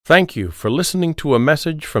Thank you for listening to a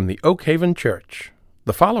message from the Oak Haven Church.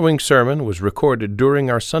 The following sermon was recorded during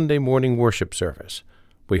our Sunday morning worship service.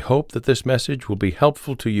 We hope that this message will be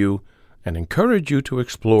helpful to you and encourage you to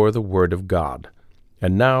explore the Word of God.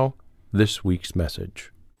 And now, this week's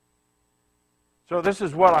message. So this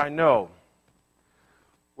is what I know.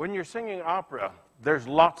 When you're singing opera, there's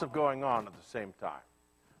lots of going on at the same time.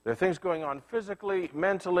 There are things going on physically,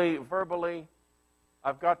 mentally, verbally.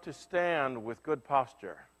 I've got to stand with good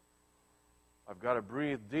posture. I've got to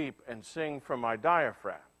breathe deep and sing from my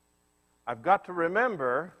diaphragm. I've got to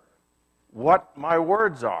remember what my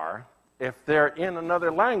words are. If they're in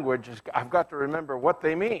another language, I've got to remember what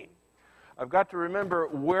they mean. I've got to remember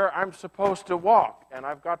where I'm supposed to walk, and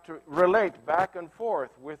I've got to relate back and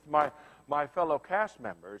forth with my fellow cast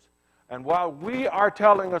members. And while we are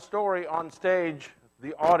telling a story on stage,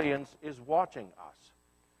 the audience is watching us.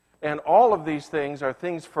 And all of these things are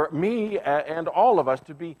things for me and all of us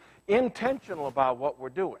to be intentional about what we're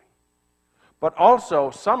doing. But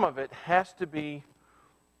also, some of it has to be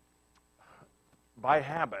by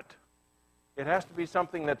habit. It has to be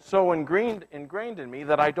something that's so ingrained in me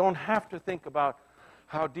that I don't have to think about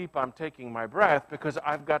how deep I'm taking my breath, because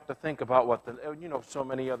I've got to think about so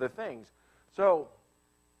many other things. So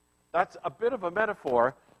that's a bit of a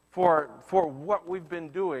metaphor for what we've been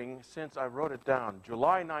doing since I wrote it down,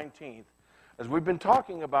 July 19th, as we've been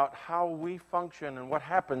talking about how we function and what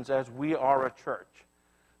happens as we are a church.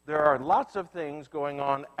 There are lots of things going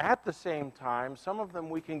on at the same time. Some of them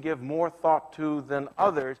we can give more thought to than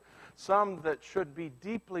others. Some that should be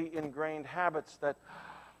deeply ingrained habits that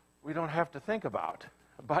we don't have to think about.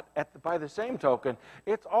 But by the same token,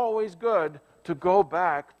 it's always good to go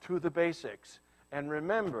back to the basics and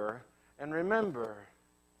remember,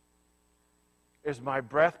 is my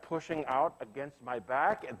breath pushing out against my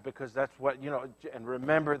back? Because that's what, and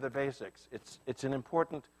remember the basics. It's an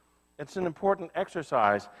important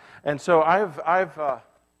exercise. And so I've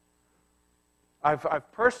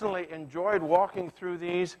personally enjoyed walking through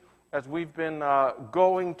these as we've been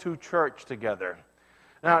going to church together.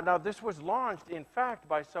 Now this was launched, in fact,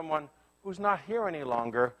 by someone who's not here any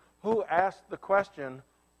longer, who asked the question,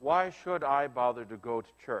 why should I bother to go to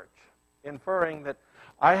church? Inferring that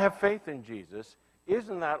I have faith in Jesus.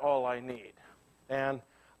 Isn't that all I need? And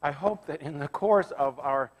I hope that in the course of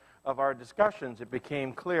our discussions, it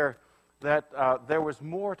became clear that there was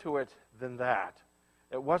more to it than that.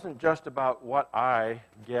 It wasn't just about what I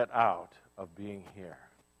get out of being here.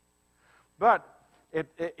 But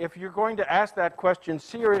if you're going to ask that question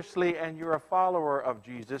seriously and you're a follower of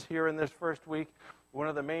Jesus, here in this first week, one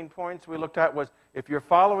of the main points we looked at was, if you're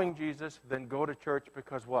following Jesus, then go to church,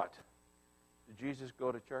 because what? Did Jesus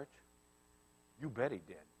go to church? You bet he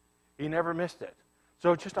did. He never missed it.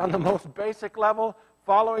 So just on the most basic level,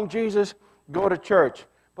 following Jesus, go to church.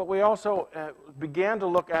 But we also began to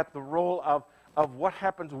look at the role of what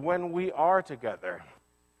happens when we are together.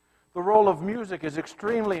 The role of music is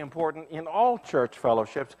extremely important in all church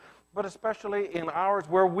fellowships, but especially in ours,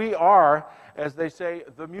 where we are, as they say,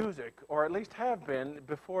 the music, or at least have been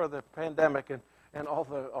before the pandemic and all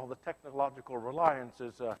the technological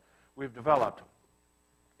reliances we've developed.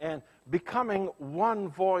 And becoming one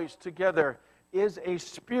voice together is a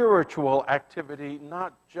spiritual activity,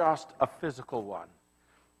 not just a physical one.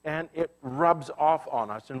 And it rubs off on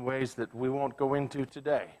us in ways that we won't go into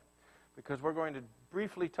today, because we're going to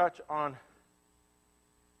briefly touch on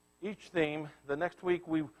each theme. The next week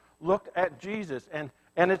we looked at Jesus, and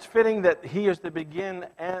it's fitting that he is the beginning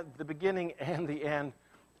and the end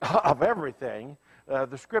of everything.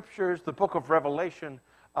 The Scriptures, the book of Revelation,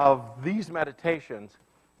 of these meditations,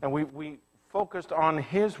 and we focused on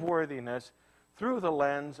his worthiness through the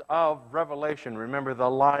lens of Revelation. Remember the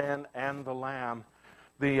lion and the lamb,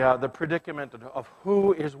 the predicament of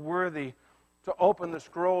who is worthy to open the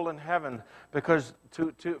scroll in heaven, because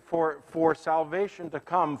for salvation to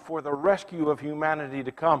come, for the rescue of humanity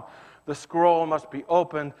to come, the scroll must be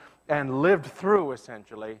opened and lived through,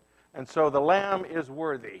 essentially. And so the Lamb is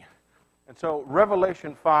worthy. And so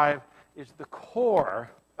Revelation 5 is the core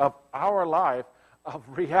of our life, of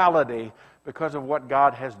reality, because of what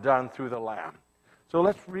God has done through the Lamb. So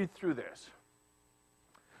let's read through this.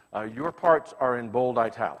 Your parts are in bold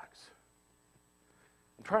italics.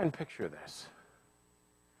 Try and picture this.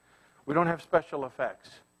 We don't have special effects,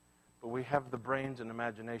 but we have the brains and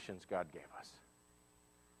imaginations God gave us.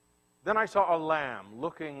 Then I saw a lamb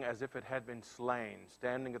looking as if it had been slain,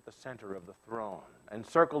 standing at the center of the throne,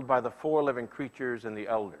 encircled by the 4 living creatures and the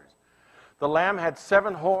elders. The lamb had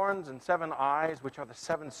 7 horns and 7 eyes, which are the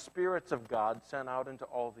 7 spirits of God sent out into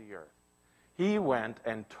all the earth. He went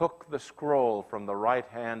and took the scroll from the right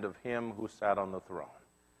hand of him who sat on the throne.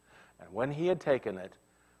 And when he had taken it,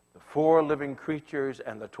 the 4 living creatures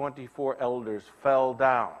and the 24 elders fell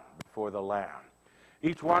down before the Lamb.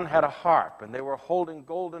 Each one had a harp, and they were holding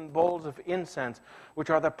golden bowls of incense, which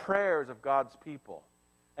are the prayers of God's people.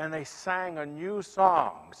 And they sang a new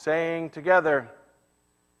song, saying together,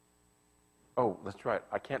 oh, that's right,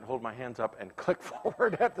 I can't hold my hands up and click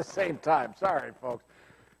forward at the same time. Sorry, folks.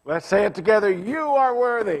 Let's say it together. You are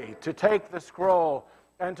worthy to take the scroll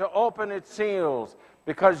and to open its seals,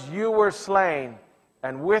 because you were slain,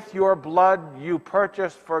 and with your blood you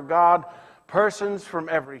purchased for God persons from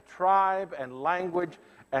every tribe and language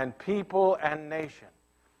and people and nation.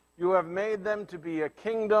 You have made them to be a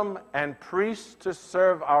kingdom and priests to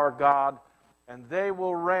serve our God, and they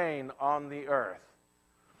will reign on the earth.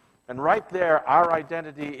 And right there, our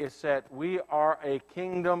identity is set. We are a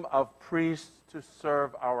kingdom of priests to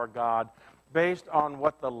serve our God, based on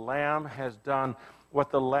what the Lamb has done,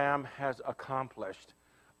 what the Lamb has accomplished.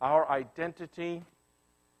 Our identity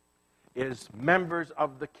is members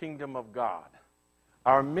of the kingdom of God.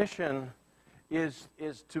 Our mission is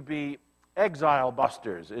to be exile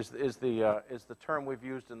busters, is the term we've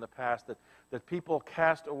used in the past, that people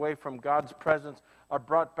cast away from God's presence are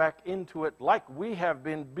brought back into it like we have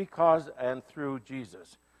been because and through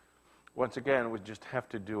Jesus. Once again, we just have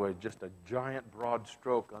to do just a giant broad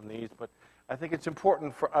stroke on these, but I think it's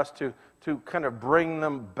important for us to kind of bring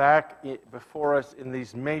them back before us in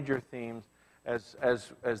these major themes as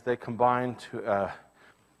they combine to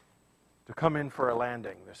come in for a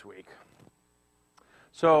landing this week.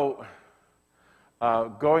 So,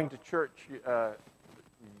 going to church,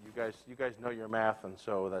 you guys know your math, and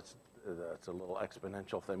so that's a little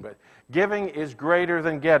exponential thing. But giving is greater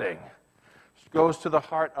than getting. It goes to the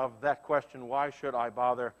heart of that question: why should I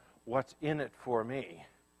bother? What's in it for me?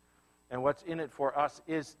 And what's in it for us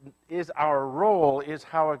is our role, is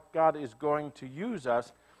how God is going to use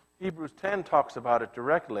us. Hebrews 10 talks about it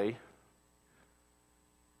directly.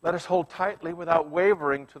 Let us hold tightly without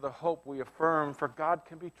wavering to the hope we affirm, for God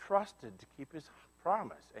can be trusted to keep his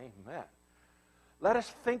promise. Amen. Let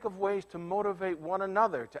us think of ways to motivate one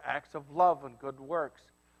another to acts of love and good works.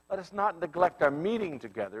 Let us not neglect our meeting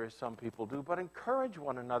together, as some people do, but encourage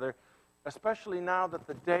one another, especially now that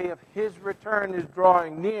the day of his return is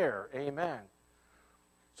drawing near. Amen.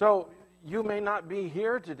 So, you may not be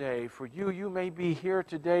here today for you. You may be here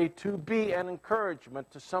today to be an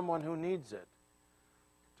encouragement to someone who needs it.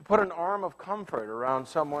 To put an arm of comfort around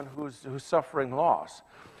someone who's suffering loss.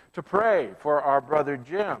 To pray for our brother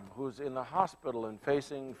Jim, who's in the hospital and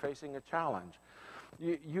facing a challenge.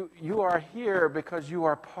 You are here because you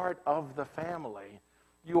are part of the family.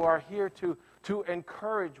 You are here to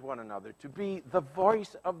encourage one another, to be the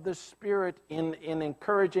voice of the Spirit in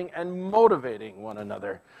encouraging and motivating one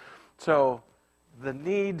another. So the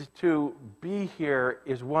need to be here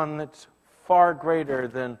is one that's far greater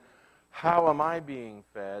than how am I being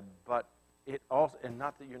fed, but it also, and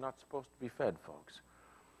not that you're not supposed to be fed, folks,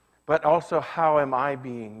 but also how am I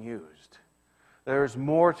being used. There's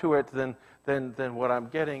more to it than what I'm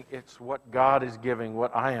getting. It's what God is giving,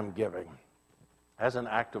 what I am giving, as an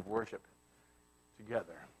act of worship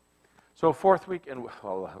together. So fourth week, and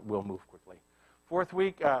we'll move quickly. Fourth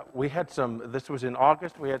week, we had this was in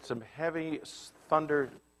August, we had some heavy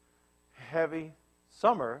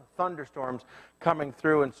summer thunderstorms coming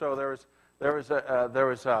through, and so there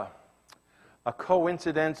was a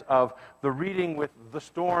coincidence of the reading with the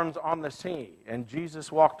storms on the sea, and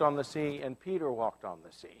Jesus walked on the sea, and Peter walked on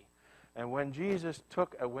the sea. And when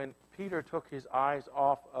Peter took his eyes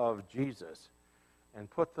off of Jesus and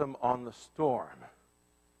put them on the storm,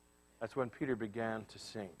 that's when Peter began to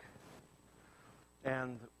sink.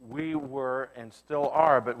 And we were, and still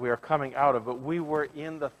are, but we are coming out of it, we were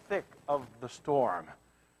in the thick of the storm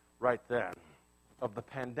right then, of the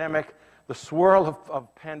pandemic, the swirl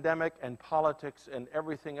of pandemic and politics and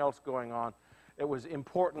everything else going on. It was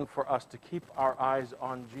important for us to keep our eyes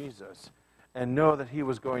on Jesus and know that he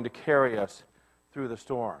was going to carry us through the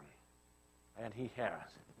storm. And he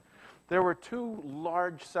has. There were 2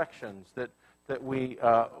 large sections that we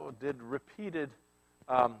did repeated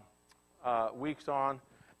weeks on,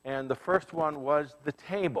 and the first one was the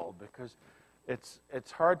table, because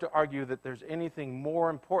it's hard to argue that there's anything more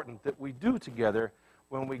important that we do together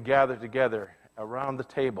when we gather together around the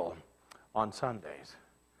table on Sundays.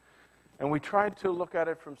 And we tried to look at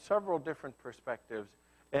it from several different perspectives,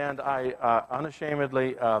 and I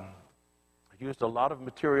unashamedly used a lot of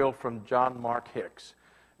material from John Mark Hicks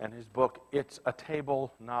and his book, It's a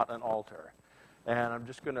Table, Not an Altar. And I'm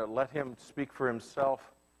just going to let him speak for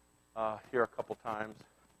himself here a couple times.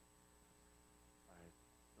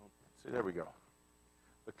 See, there we go.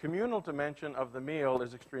 The communal dimension of the meal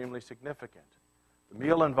is extremely significant. The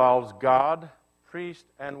meal involves God, priest,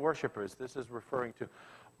 and worshipers. This is referring to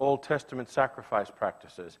Old Testament sacrifice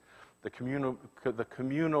practices. The communal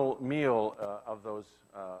meal of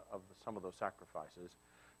some of those sacrifices,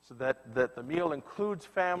 so that the meal includes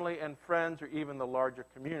family and friends or even the larger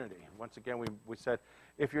community. Once again, we said,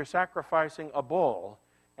 if you're sacrificing a bull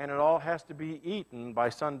and it all has to be eaten by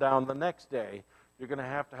sundown the next day, you're going to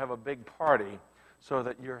have a big party so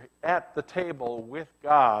that you're at the table with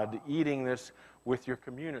God eating this with your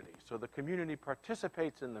community. So the community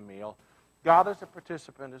participates in the meal. God is a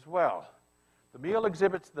participant as well. The meal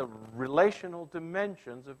exhibits the relational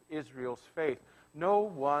dimensions of Israel's faith. No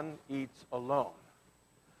one eats alone.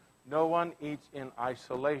 No one eats in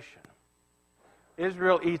isolation.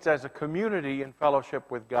 Israel eats as a community in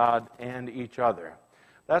fellowship with God and each other.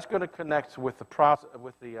 That's going to connect with the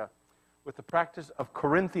practice of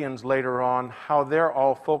Corinthians later on, how they're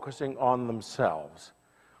all focusing on themselves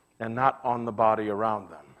and not on the body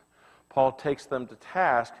around them. Paul takes them to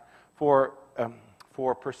task for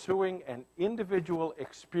pursuing an individual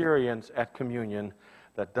experience at communion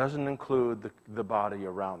that doesn't include the body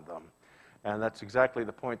around them. And that's exactly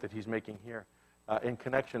the point that he's making here in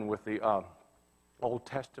connection with the Old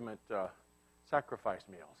Testament sacrifice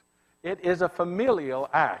meals. It is a familial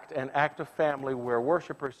act, an act of family where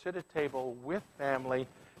worshipers sit at table with family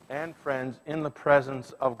and friends in the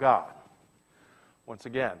presence of God. Once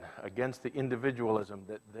again, against the individualism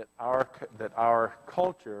that our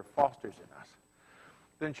culture fosters in us.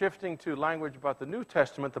 Then shifting to language about the New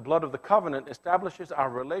Testament, the blood of the covenant establishes our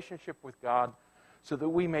relationship with God so that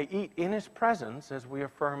we may eat in His presence as we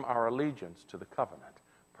affirm our allegiance to the covenant,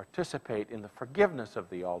 participate in the forgiveness of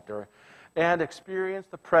the altar, and experience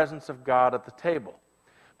the presence of God at the table.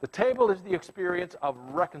 The table is the experience of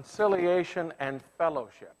reconciliation and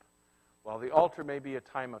fellowship. While the altar may be a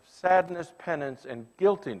time of sadness, penance, and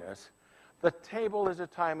guiltiness, the table is a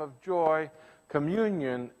time of joy,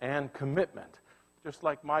 communion, and commitment. Just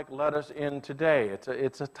like Mike led us in today,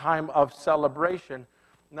 it's a time of celebration,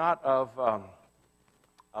 not of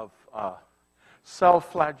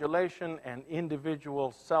self-flagellation and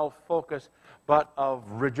individual self-focus, but of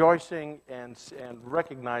rejoicing and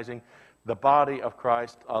recognizing the body of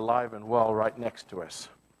Christ alive and well right next to us.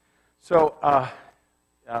 So,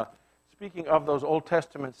 speaking of those Old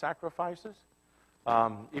Testament sacrifices,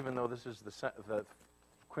 even though this is the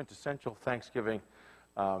quintessential Thanksgiving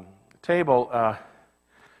table,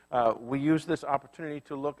 we use this opportunity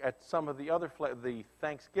to look at some of the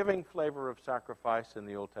Thanksgiving flavor of sacrifice in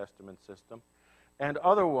the Old Testament system, and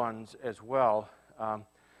other ones as well.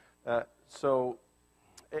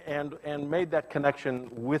 And made that connection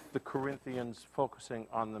with the Corinthians focusing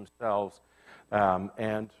on themselves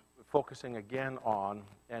and focusing again on,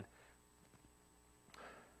 and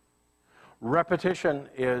repetition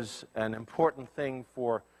is an important thing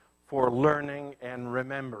for learning and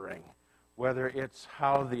remembering, whether it's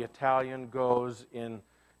how the Italian goes in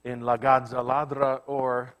La Gazza Ladra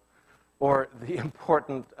or the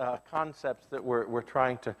important concepts that we're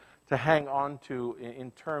trying to hang on to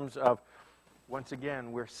in terms of, once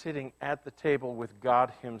again, we're sitting at the table with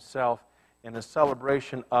God Himself in a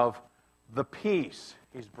celebration of the peace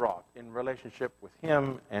He's brought in relationship with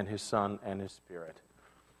Him and His Son and His Spirit.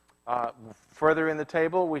 Further in the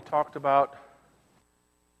table, we talked about,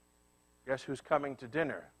 guess who's coming to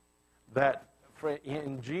dinner? That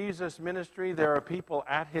in Jesus' ministry, there are people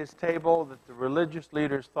at His table that the religious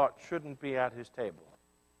leaders thought shouldn't be at His table.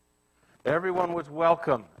 Everyone was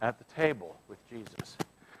welcome at the table with Jesus.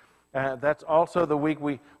 That's also the week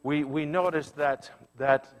we noticed that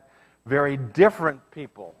very different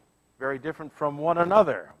people, very different from one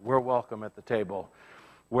another, were welcome at the table.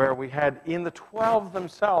 Where we had, in the 12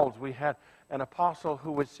 themselves, we had an apostle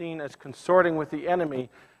who was seen as consorting with the enemy,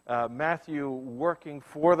 Matthew working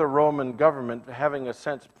for the Roman government, having a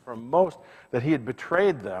sense from most that he had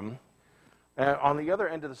betrayed them. On the other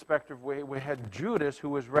end of the spectrum, we had Judas, who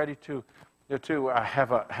was ready to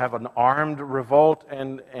have an armed revolt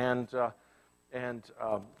and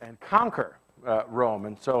conquer Rome.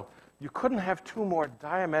 And so you couldn't have two more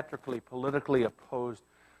diametrically politically opposed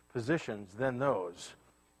positions than those,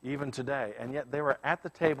 even today. And yet they were at the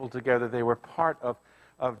table together. They were part of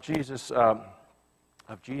Jesus'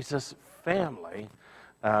 family.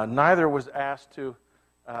 Neither was asked to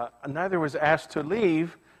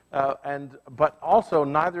leave. But also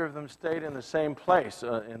neither of them stayed in the same place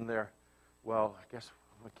in their, well, I guess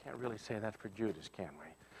we can't really say that for Judas, can we?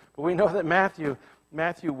 But we know that Matthew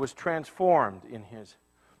was transformed in his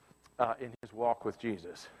walk with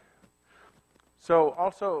Jesus. So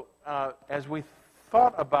also, as we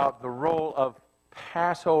thought about the role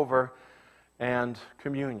Passover and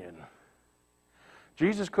communion.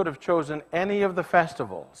 Jesus could have chosen any of the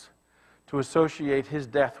festivals to associate his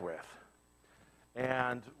death with.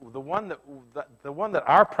 And the one that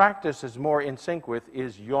our practice is more in sync with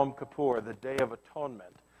is Yom Kippur, the Day of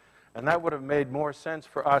Atonement. And that would have made more sense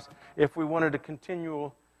for us if we wanted to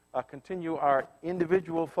continue our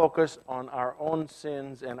individual focus on our own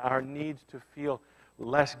sins and our need to feel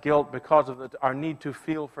less guilt because of our need to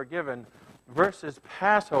feel forgiven, versus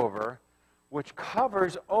Passover, which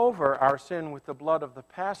covers over our sin with the blood of the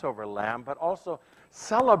Passover lamb, but also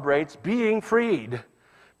celebrates being freed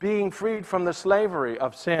from the slavery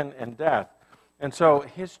of sin and death. And so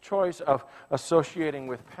his choice of associating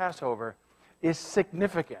with Passover is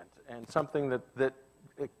significant and something that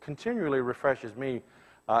continually refreshes me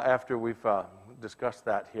after we've discussed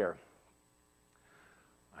that here.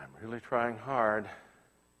 I'm really trying hard.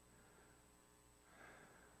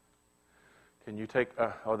 Can you take,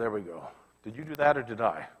 oh, there we go. Did you do that or did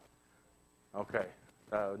I? Okay.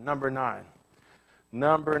 Number 9.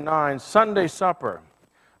 Number 9, Sunday supper.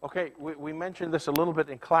 Okay, we mentioned this a little bit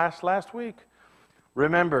in class last week.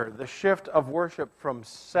 Remember, the shift of worship from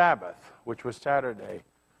Sabbath, which was Saturday,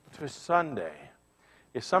 to Sunday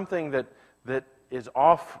is something that is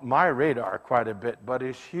off my radar quite a bit, but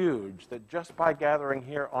is huge. That just by gathering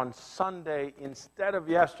here on Sunday instead of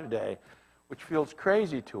yesterday, which feels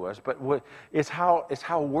crazy to us, but is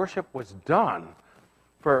how worship was done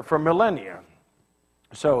for millennia.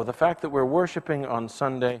 So the fact that we're worshiping on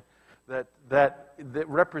Sunday, that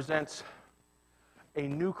represents a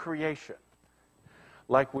new creation.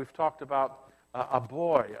 Like we've talked about,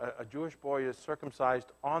 a Jewish boy is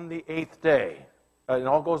circumcised on the 8th day. It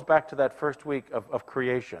all goes back to that first week of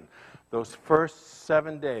creation. Those first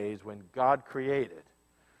 7 days when God created.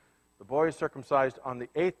 The boy is circumcised on the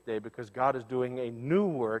 8th day because God is doing a new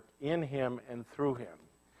work in him and through him.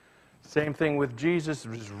 Same thing with Jesus. He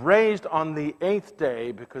was raised on the 8th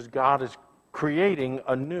day because God is creating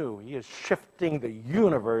anew. He is shifting the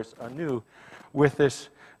universe anew with this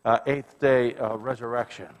 8th day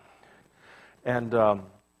resurrection. And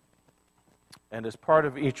as part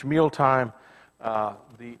of each mealtime,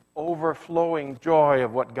 the overflowing joy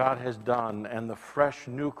of what God has done and the fresh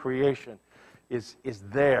new creation is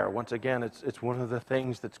there. Once again, it's one of the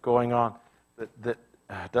things that's going on that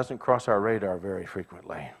doesn't cross our radar very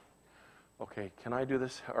frequently. Okay, can I do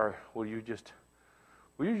this, or will you just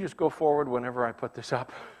go forward whenever I put this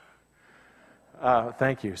up?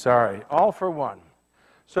 Thank you. Sorry. All for one.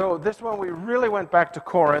 So this one, we really went back to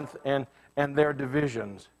Corinth and their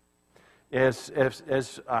divisions. As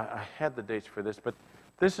I had the dates for this, but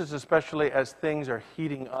this is especially as things are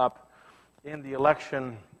heating up in the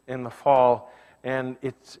election in the fall, and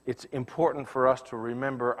it's important for us to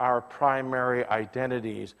remember our primary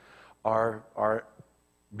identities are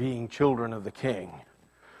being children of the King.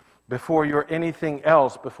 Before you're anything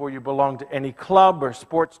else, before you belong to any club or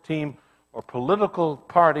sports team or political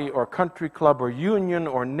party or country club or union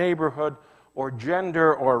or neighborhood or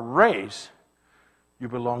gender or race, you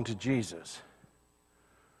belong to Jesus.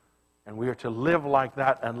 And we are to live like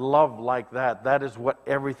that and love like that. That is what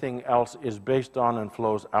everything else is based on and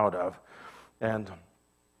flows out of. And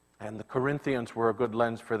the Corinthians were a good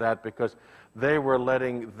lens for that because they were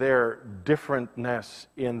letting their differentness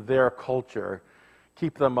in their culture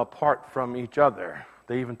keep them apart from each other.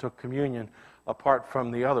 They even took communion apart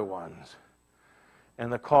from the other ones.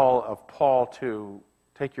 And the call of Paul to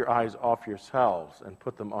take your eyes off yourselves and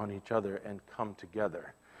put them on each other and come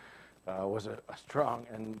together was a strong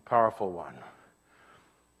and powerful one.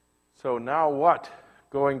 So now what?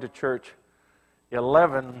 Going to church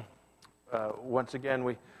 11, once again,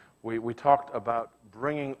 we talked about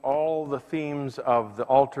bringing all the themes of the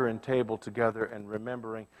altar and table together and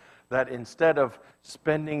remembering that instead of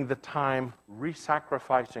spending the time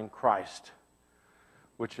re-sacrificing Christ,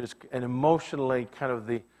 which is an emotionally kind of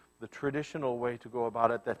the traditional way to go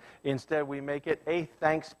about it, that instead we make it a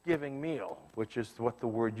Thanksgiving meal, which is what the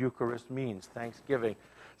word Eucharist means, Thanksgiving,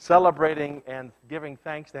 celebrating and giving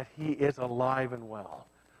thanks that he is alive and well,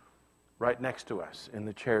 right next to us in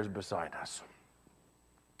the chairs beside us.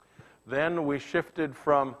 Then we shifted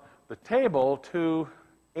from the table to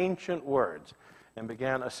ancient words and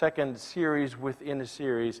began a second series within a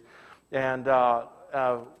series. And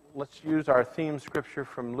let's use our theme scripture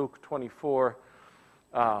from Luke 24.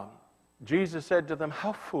 Jesus said to them,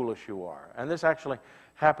 "How foolish you are." And this actually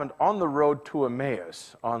happened on the road to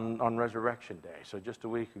Emmaus on Resurrection Day. So just a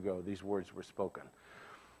week ago, these words were spoken.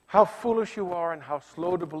 "How foolish you are and how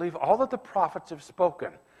slow to believe all that the prophets have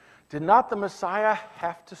spoken. Did not the Messiah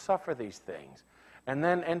have to suffer these things and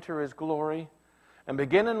then enter his glory?" And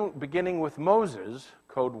beginning with Moses,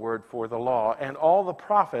 code word for the law, and all the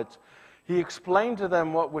prophets, he explained to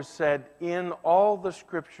them what was said in all the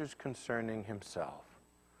scriptures concerning himself.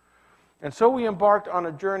 And so we embarked on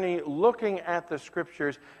a journey looking at the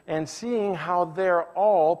scriptures and seeing how they're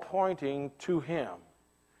all pointing to him.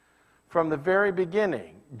 From the very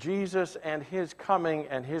beginning, Jesus and his coming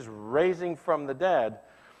and his raising from the dead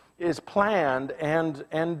is planned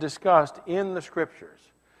and discussed in the scriptures.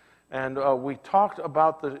 And we talked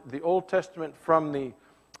about the Old Testament from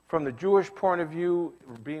the Jewish point of view,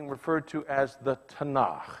 being referred to as the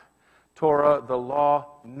Tanakh. Torah, the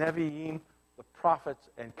law, Nevi'im, the prophets,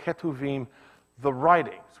 and Ketuvim, the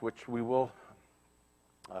writings, which we will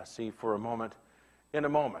see for a moment in a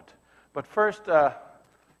moment. But first,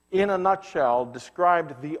 in a nutshell,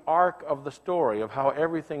 described the arc of the story of how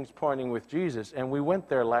everything's pointing with Jesus. And we went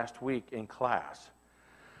there last week in class.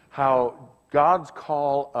 How God's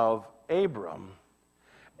call of Abram,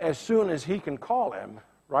 as soon as he can call him,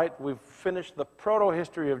 right? We've finished the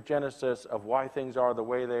proto-history of Genesis of why things are the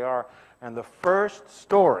way they are. And the first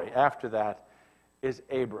story after that is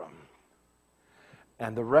Abram.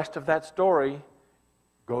 And the rest of that story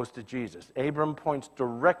goes to Jesus. Abram points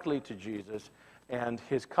directly to Jesus and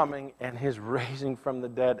his coming and his raising from the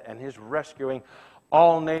dead and his rescuing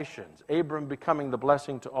all nations. Abram becoming the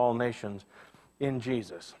blessing to all nations in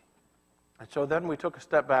Jesus. And so then we took a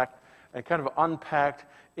step back and kind of unpacked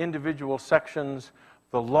individual sections,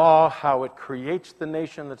 the law, how it creates the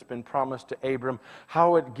nation that's been promised to Abram,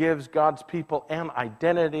 how it gives God's people an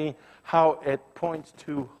identity, how it points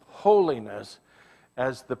to holiness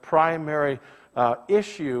as the primary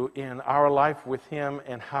issue in our life with him,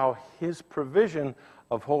 and how his provision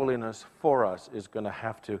of holiness for us is going to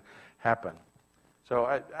have to happen.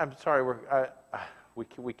 So I'm sorry, we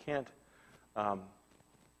can't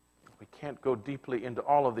go deeply into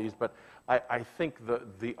all of these, but I think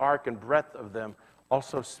the arc and breadth of them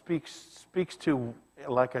also speaks to,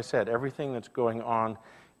 like I said, everything that's going on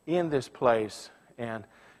in this place and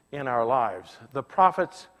in our lives. The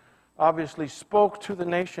prophets obviously spoke to the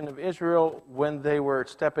nation of Israel when they were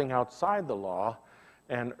stepping outside the law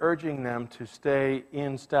and urging them to stay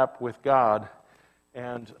in step with God,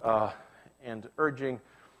 and urging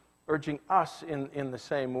us in the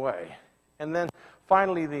same way. And then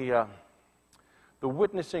finally, the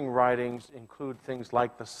witnessing writings include things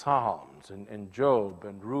like the Psalms and Job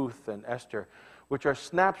and Ruth and Esther, which are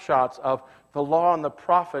snapshots of the law and the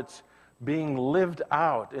prophets being lived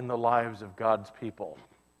out in the lives of God's people.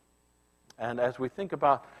 And as we think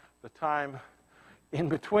about the time in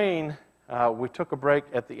between, we took a break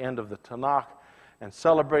at the end of the Tanakh and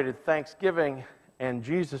celebrated Thanksgiving and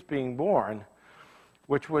Jesus being born,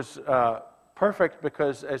 which was perfect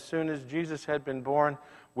because as soon as Jesus had been born,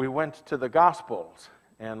 we went to the Gospels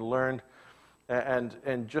and learned,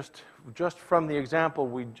 and just from the example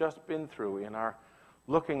we'd just been through in our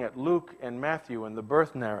looking at Luke and Matthew and the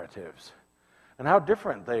birth narratives and how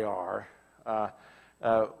different they are,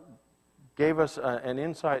 gave us an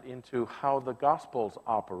insight into how the Gospels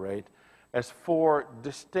operate as four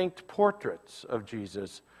distinct portraits of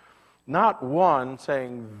Jesus. Not one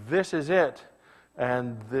saying, this is it,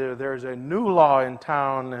 and there's a new law in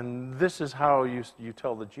town, and this is how you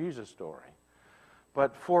tell the Jesus story.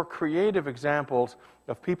 But four creative examples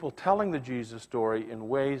of people telling the Jesus story in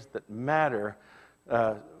ways that matter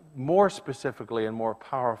more specifically and more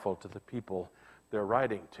powerful to the people they're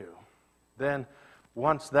writing to. Then,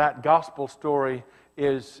 once that gospel story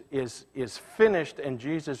is finished and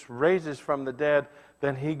Jesus raises from the dead,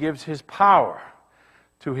 then he gives his power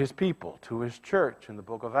to his people, to his church in the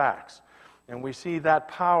book of Acts. And we see that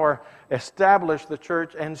power establish the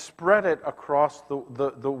church and spread it across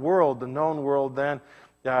the world, the known world then,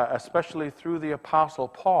 especially through the Apostle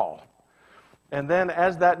Paul. And then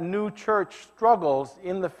as that new church struggles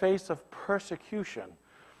in the face of persecution,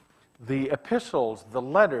 the epistles, the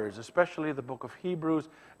letters, especially the book of Hebrews,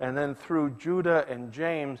 and then through Judah and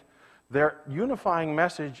James, their unifying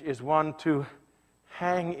message is one to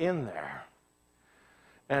hang in there.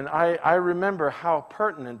 And I remember how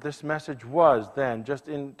pertinent this message was then, just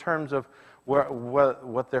in terms of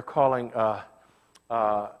what they're calling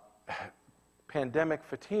pandemic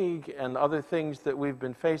fatigue and other things that we've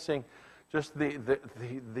been facing. Just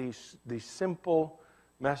the simple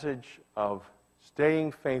message of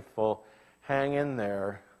staying faithful, hang in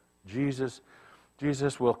there. Jesus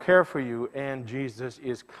will care for you, and Jesus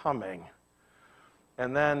is coming.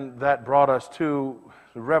 And then that brought us to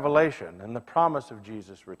Revelation and the promise of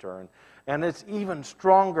Jesus' return. And it's even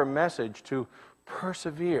stronger message to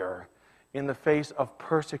persevere in the face of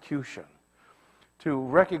persecution, to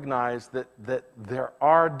recognize that there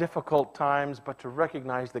are difficult times, but to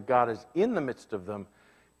recognize that God is in the midst of them,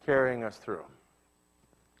 carrying us through.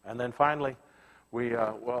 And then finally,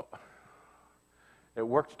 it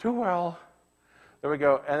worked too well. There we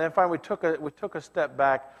go. And then finally, we took a step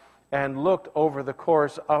back and looked over the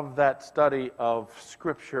course of that study of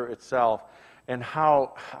Scripture itself and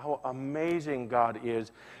how amazing God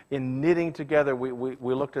is in knitting together.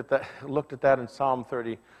 We looked at that in Psalm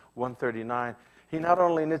 139. He not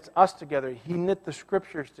only knits us together, he knit the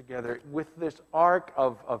Scriptures together with this arc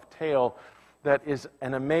of tale that is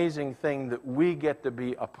an amazing thing that we get to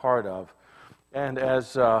be a part of. And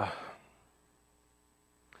as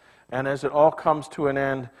it all comes to an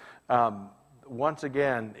end, once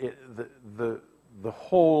again, the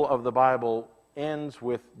whole of the Bible ends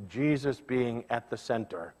with Jesus being at the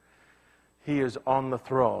center. He is on the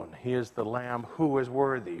throne. He is the Lamb who is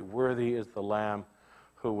worthy. Worthy is the Lamb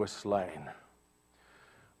who was slain.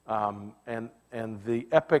 And the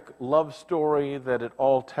epic love story that it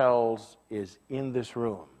all tells is in this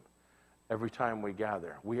room every time we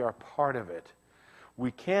gather. We are part of it.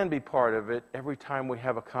 We can be part of it every time we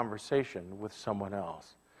have a conversation with someone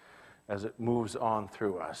else as it moves on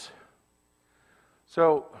through us.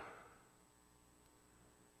 So,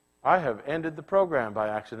 I have ended the program by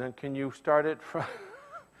accident. Can you start it from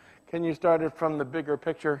the bigger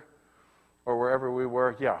picture or wherever we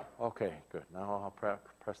were? Yeah, okay, good. Now I'll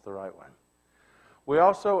press the right one. We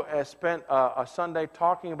also spent a Sunday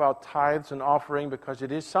talking about tithes and offering because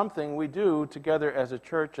it is something we do together as a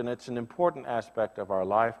church, and it's an important aspect of our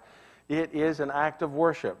life. It is an act of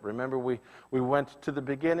worship. Remember, we went to the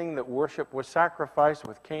beginning that worship was sacrifice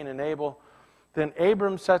with Cain and Abel. Then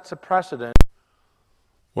Abram sets a precedent.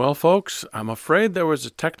 Well, folks, I'm afraid there was a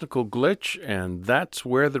technical glitch, and that's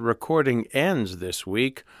where the recording ends this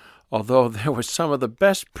week, although there was some of the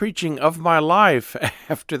best preaching of my life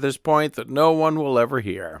after this point that no one will ever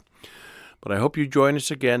hear. But I hope you join us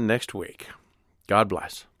again next week. God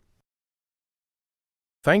bless.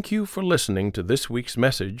 Thank you for listening to this week's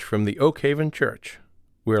message from the Oak Haven Church.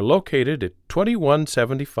 We're located at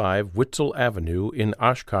 2175 Witzel Avenue in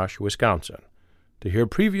Oshkosh, Wisconsin. To hear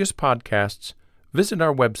previous podcasts, visit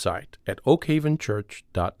our website at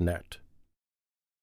oakhavenchurch.net.